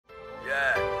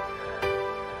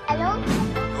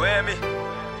hear me?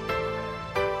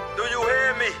 Do you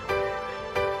hear me?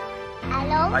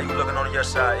 Hello? How you looking on your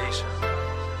side, Isha?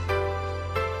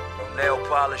 No nail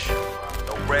polish,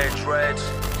 no red dreads,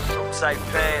 no tight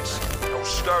pants, no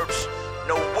skirts,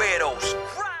 no weirdos.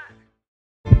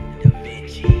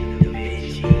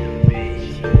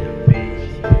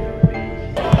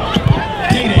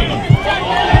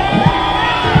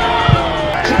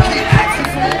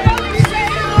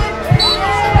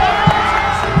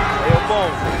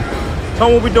 Tell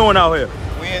me what we doing out here.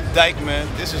 We in Dykmen.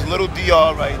 This is Little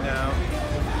DR right now.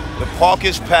 The park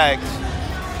is packed.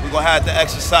 We're gonna have to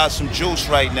exercise some juice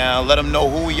right now. Let them know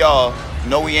who we are.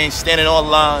 No, we ain't standing on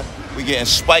line. We getting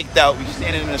spiked out. We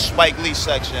standing in the Spike Lee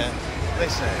section.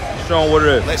 Listen. Show them what it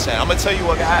is. Listen, I'm gonna tell you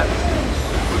what happened.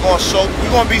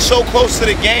 We're gonna be so close to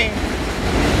the game.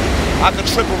 I could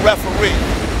trip a referee.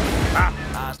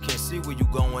 Eyes can't see where you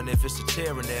going if it's a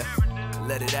tear in there.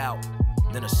 Let it out,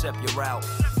 then accept your route.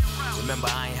 Remember,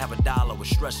 I ain't have a dollar, was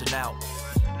stressing out.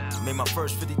 Made my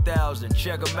first 50,000,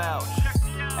 check them out.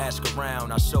 Ask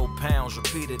around, I sold pounds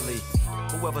repeatedly.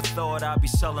 Whoever thought I'd be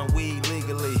selling weed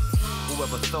legally?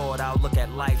 Whoever thought I'd look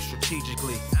at life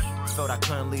strategically? Felt I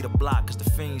couldn't lead a block cause the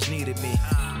fiends needed me.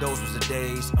 Those was the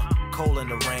days, cold in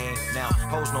the rain. Now,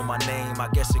 hoes know my name, I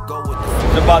guess it go with the...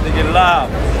 It's about to get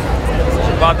live.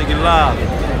 It's about to get live.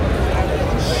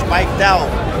 Spiked out.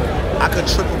 I could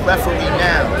trip a referee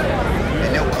now.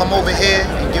 And they'll come over here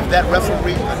and give that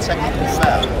referee a technical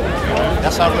foul.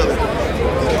 That's how really.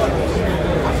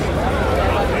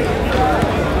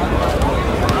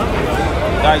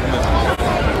 Dykmen.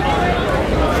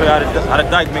 Show you how the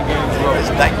Dykmen games roll. It's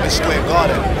Dykmen Square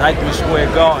Garden. Dykmen Square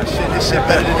Garden. This shit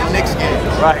better than the Knicks game.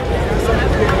 Right.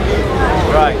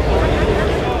 Right.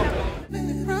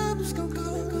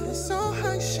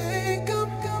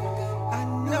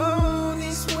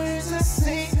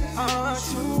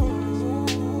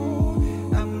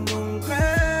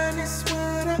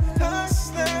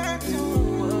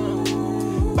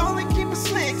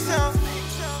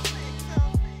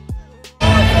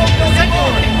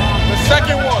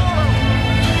 Second one.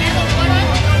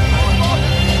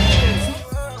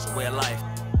 It's a way of life.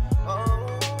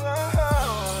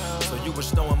 So you was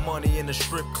throwing money in the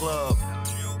strip club,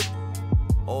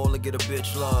 all to get a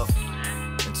bitch love.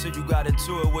 Until you got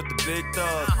into it with the big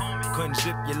thug. Couldn't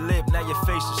zip your lip, now your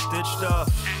face is stitched up.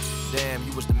 Damn,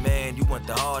 you was the man, you went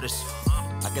the hardest.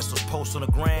 I guess those posts on the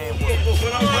gram.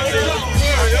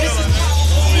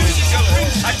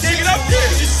 I take it up there.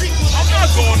 I'm not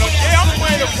going up there. I'm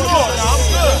playing the floor. I'm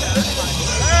good.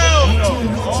 Hell no.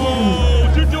 Oh,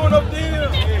 what you doing up there?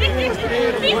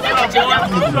 What's up, boy?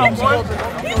 What's up, boy?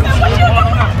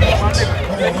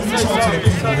 Let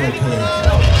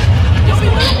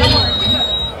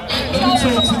me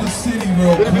talk to the city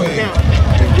real quick.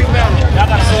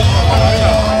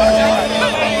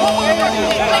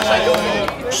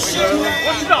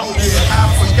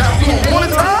 One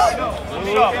time?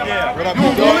 Yeah. You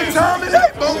want one time today?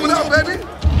 What up, baby?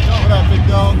 What up, big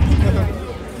dog?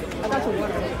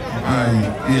 Alright,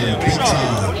 yeah, big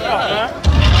time.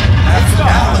 That's an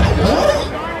hour in the water?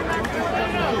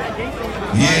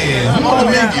 Yeah, who on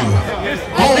the menu?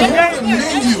 Oh, who on the menu?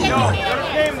 This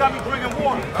game got me drinking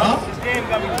water. Huh? This game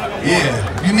got me drinking water.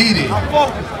 Yeah, you need it. I'm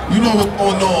focused. You know what's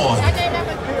going on.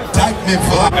 Dykmen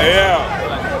for Yeah.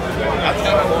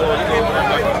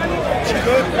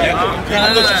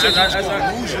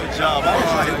 Lose your job.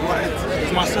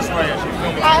 It's my sister right here.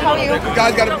 Hi, how are you? You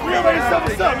guys got to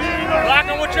What's up?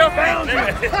 Rocking with your family.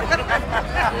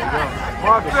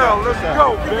 Marcel, let's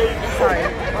go, baby.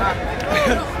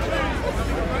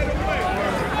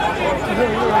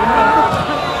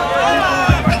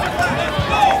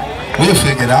 We'll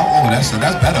figure it out. Oh, that's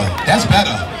better. That's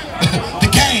better. The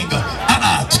gang.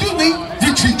 Excuse me.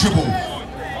 Retreat dribble.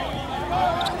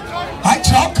 Hi,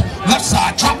 Chuck. Left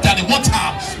side. Drop down it one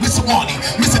time. Mr. Ronnie.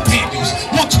 Mr. Daniels.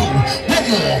 1, 2. One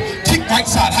more. Kick right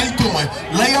side. How you doing?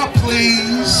 Layup,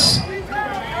 please.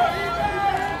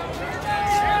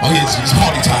 Oh, yes. It's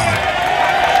party time.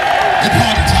 It's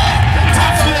party time.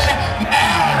 Top floor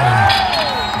now.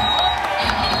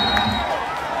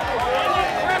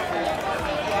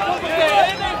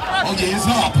 Oh, yeah, it's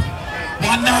up.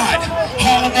 Why not?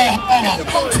 Harlem.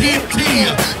 TNT.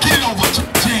 Get it over,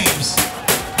 James.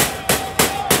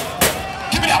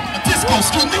 Give it up. Disco,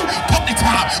 excuse me. Puppy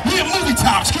time. We in movie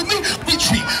time, excuse me.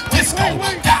 Retreat. Disco.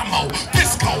 Damo.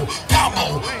 Disco.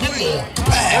 Damo. One more.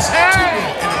 Pass. 2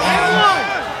 more. In the lane.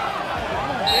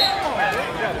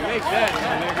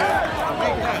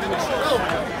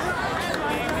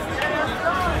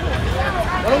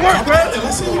 Wanna work, bro?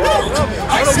 Let's see you work.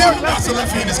 I right, see, watch the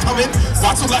left hand is coming.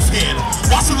 Watch the left hand.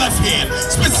 Watch the left hand.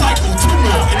 Spin cycle, 2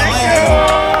 more in the lane.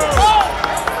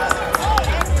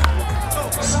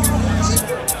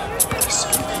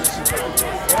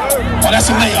 Oh, that's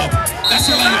a layup. That's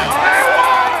a layup.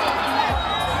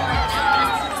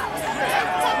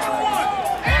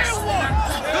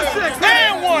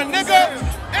 And one, nigga.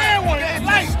 And one. It's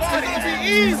light. It'll be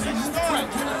easy.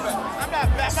 I'm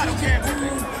not okay.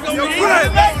 Yo,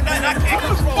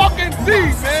 I'm fucking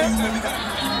deep, man.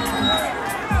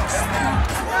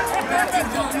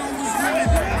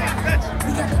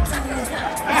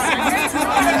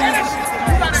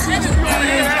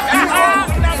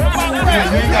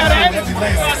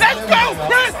 Let's go,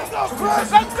 Chris!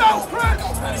 Let's go, Chris!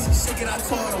 You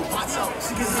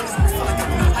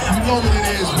know what it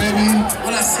is, baby.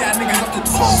 When I say I niggas up to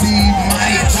talk. See,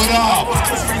 Mike, what up?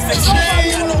 Let's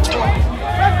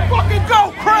fucking go,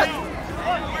 Chris!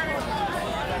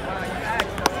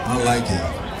 I like it.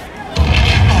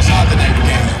 Outside the next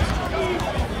game.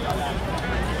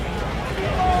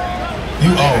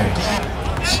 You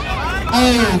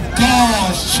oh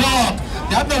gosh, Chuck.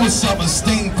 Y'all know what's up, a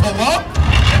sting pull up.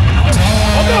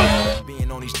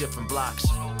 Being on these different blocks,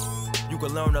 you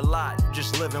can learn a lot, you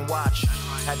just live and watch.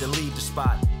 Had to leave the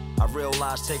spot. I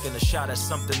realized taking a shot at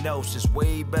something else is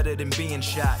way better than being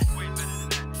shot.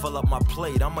 Fill up my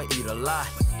plate, I'ma eat a lot.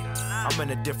 I'm in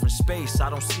a different space, I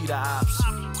don't see the ops.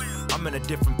 I'm in a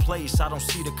different place, I don't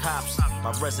see the cops.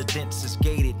 My residence is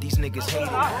gated, these niggas hate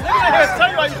it. I tell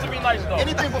you I used to be nice though.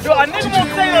 Anything before a nigga won't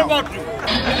say that about you.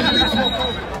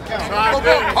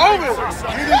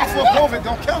 Anything before COVID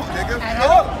don't count, nigga.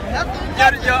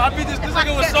 Yeah, I beat this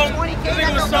nigga was so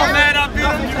mad I beat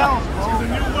him.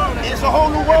 It's a whole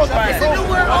new world. It's a new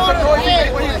world order.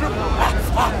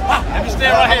 Let me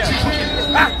stand right here.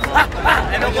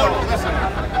 And the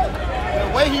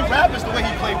way he rap is the way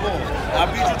he play ball. I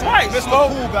beat you twice. Mr.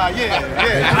 Cool guy, yeah.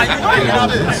 And I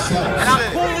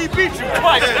coolly beat you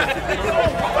twice.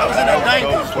 That was in the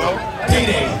 90s, bro.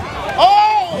 D-Day.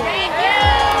 Oh!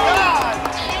 God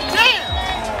damn!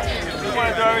 You want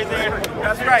to do everything?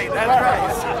 That's right.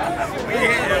 We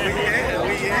here.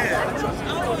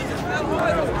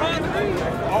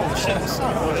 Oh shit, the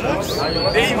sun.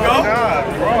 There you go.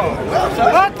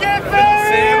 Look at me!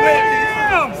 Say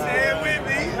it with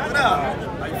me. What up?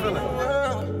 How you feeling?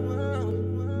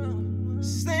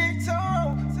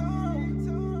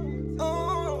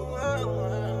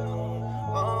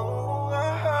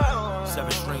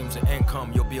 Seven streams of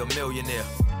income, you'll be a millionaire.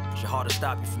 It's hard to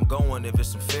stop you from going if it's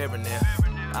some fear in there.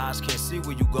 Eyes can't see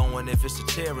where you going if it's a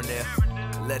tear in there.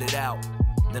 Let it out,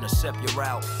 then accept your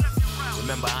route.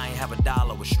 Remember, I ain't have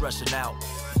 $1, was stressing out.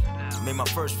 Made my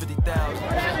first 50,000.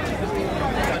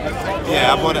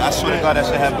 Yeah, I bought it. I swear to God, that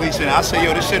shit had bleach in it. I said,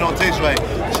 yo, this shit don't taste right.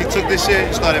 She took this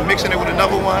shit, started mixing it with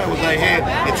another one. It was like, here,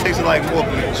 it tasted like more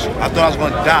bleach. I thought I was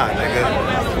gonna die, nigga.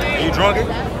 You drunk it?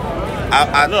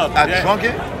 I drunk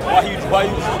it? Why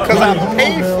you? Because I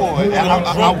paid for it.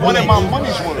 I wanted my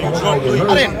money's worth.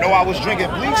 I didn't know I was drinking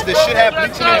bleach. This shit had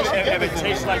bleach in it. If it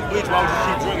tastes like bleach, why would you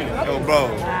keep drinking it? Yo, bro.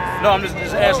 No, I'm just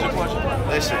asking the question.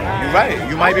 Listen, you're right.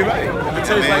 You might be right. If it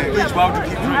tastes like bleach, why would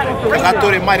you keep drinking it? Because I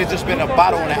thought it might have just been a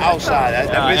bottle on the outside. That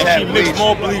bitch had bleach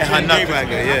and her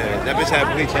nutcracker. Yeah, that bitch had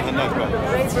bleach in her nutcracker.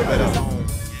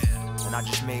 And I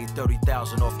just made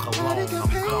 30,000 off cologne. I'm gone.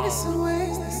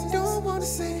 Don't wanna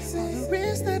say the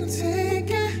risk that I'm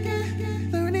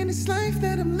taking, learning this life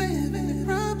that I'm living. The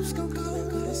problems gon' go,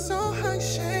 it's so high,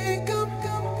 shake 'em.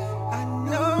 I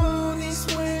know these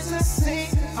words I say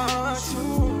are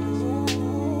true.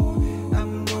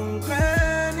 I'm gon'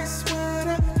 grind, it's what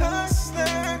a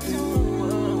hustler do.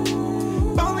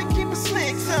 Only keep a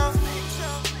slick talk.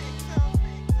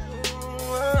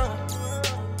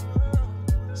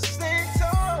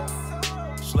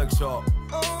 Slick talk.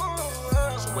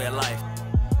 It's a way of life.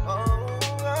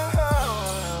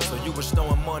 So you was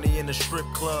throwing money in the strip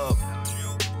club,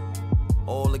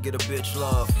 all to get a bitch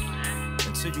love.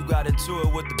 Until you got into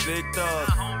it with the big thug.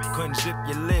 Couldn't zip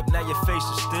your lip, now your face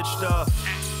is stitched up.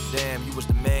 Damn, you was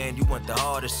the man, you went the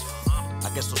hardest. I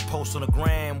guess those posts on the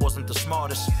gram wasn't the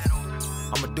smartest.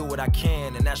 I'ma do what I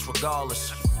can, and that's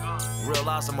regardless.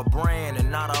 Realize I'm a brand and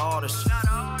not an artist.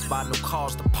 Buy new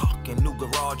cars to park in new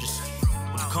garages.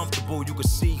 When you're comfortable, you can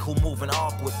see who moving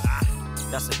awkward.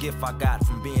 That's a gift I got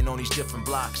from being on these different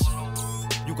blocks.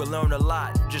 You can learn a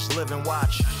lot, just live and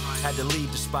watch. Had to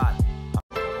leave the spot.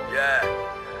 Yeah.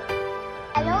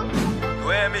 Hello? You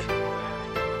hear me?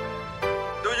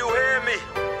 Do you hear me?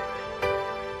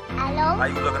 Hello? How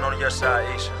you looking on your side,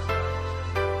 Isha?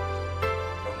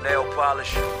 No nail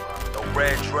polish, no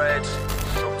red dreads,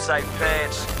 no tight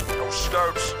pants, no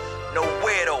skirts, no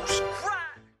weirdos.